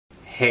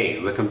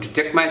Hey, welcome to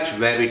Tech Match,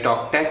 where we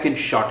talk tech in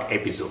short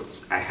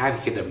episodes. I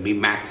have here the Mi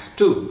Max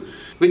 2,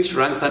 which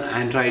runs on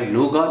Android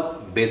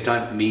Nougat based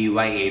on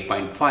Miui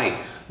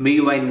 8.5.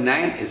 Miui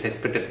 9 is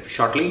expected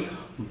shortly,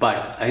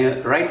 but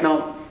right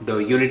now the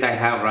unit I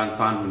have runs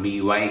on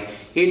Miui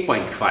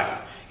 8.5.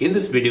 In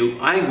this video,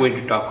 I am going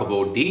to talk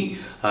about the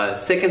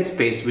second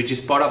space, which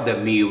is part of the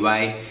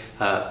Miui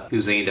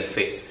user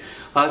interface.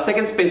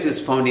 Second space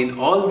is found in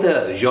all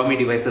the Xiaomi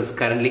devices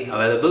currently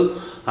available,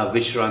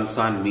 which runs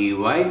on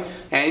Miui.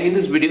 And in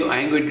this video, I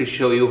am going to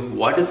show you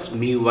what is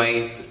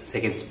Miui's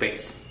second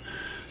space.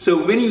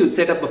 So when you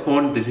set up a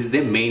phone, this is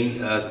the main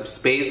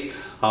space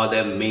or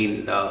the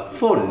main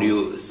phone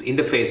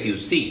interface you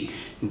see.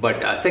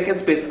 But second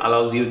space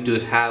allows you to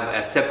have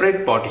a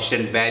separate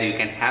partition where you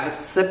can have a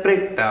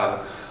separate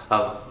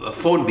a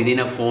phone within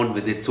a phone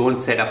with its own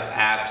set of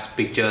apps,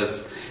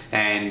 pictures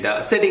and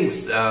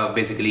settings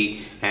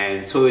basically,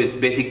 and so it's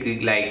basically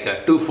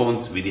like two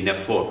phones within a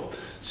phone.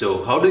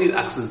 So how do you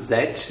access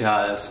that?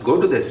 Go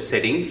to the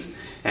settings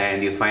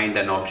and you find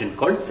an option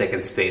called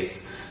second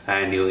space,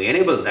 and you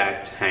enable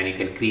that and you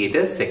can create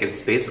a second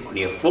space on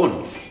your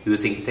phone.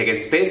 Using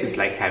second space is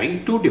like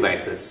having two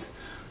devices.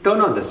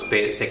 Turn on the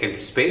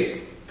second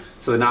space.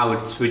 So now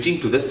it's switching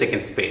to the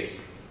second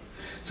space.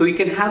 So you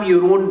can have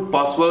your own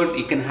password,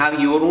 you can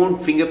have your own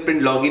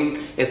fingerprint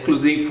login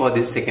exclusively for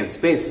this second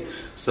space.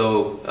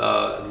 So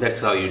that's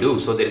how you do.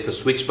 So there is a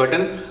switch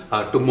button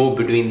to move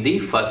between the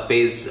first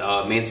space,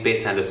 main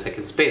space and the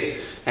second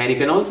space. And you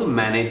can also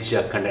manage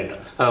content,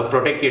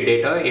 protect your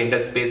data, enter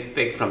space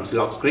pick from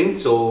lock screen.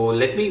 So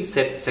let me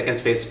set second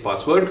space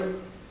password.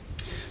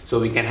 So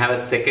we can have a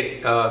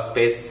second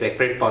space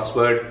separate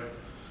password.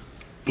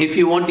 If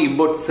you want to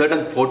import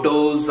certain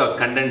photos or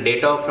content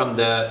data from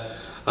the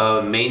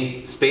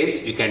main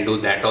space, you can do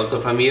that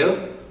also from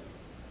here.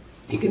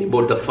 You can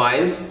import the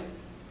files,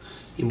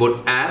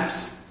 import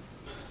apps.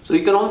 So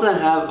you can also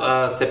have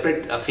a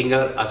separate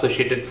finger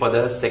associated for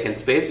the second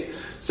space.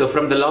 So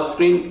from the lock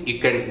screen, you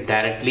can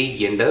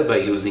directly enter by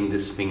using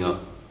this finger.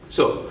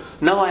 So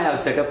now I have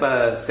set up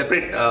a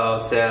separate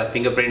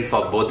fingerprint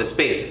for both the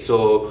space.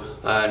 So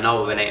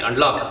now when I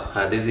unlock,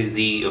 this is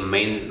the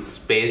main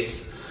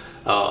space,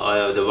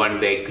 the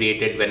one I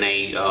created when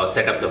I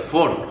set up the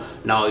phone.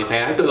 Now if I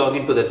have to log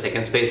into the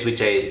second space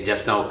which I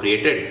just now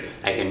created,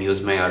 I can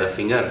use my other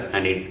finger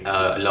and it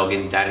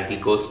login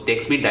directly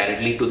takes me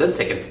directly to the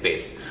second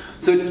space.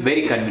 So it's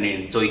very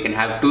convenient. So you can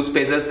have two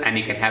spaces and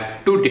you can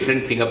have two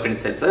different fingerprint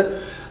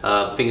sensor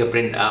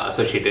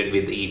associated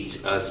with each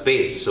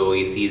space. So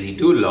it's easy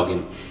to log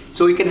in.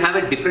 So you can have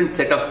a different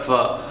set of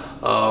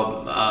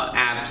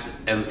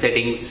apps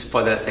settings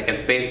for the second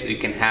space. You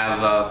can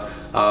have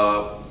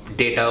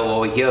data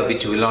over here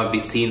which will not be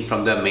seen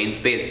from the main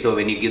space. So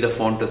when you give the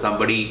phone to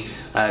somebody,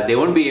 they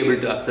won't be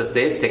able to access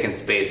their second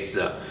space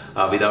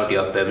without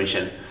your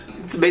permission.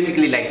 It's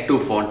basically like two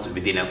phones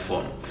within a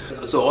phone.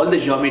 So all the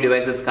Xiaomi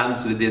devices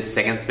comes with this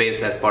second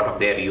space as part of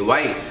their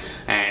UI.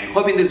 And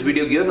hope in this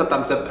video give us a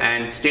thumbs up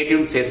and stay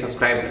tuned, stay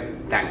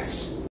subscribed. Thanks.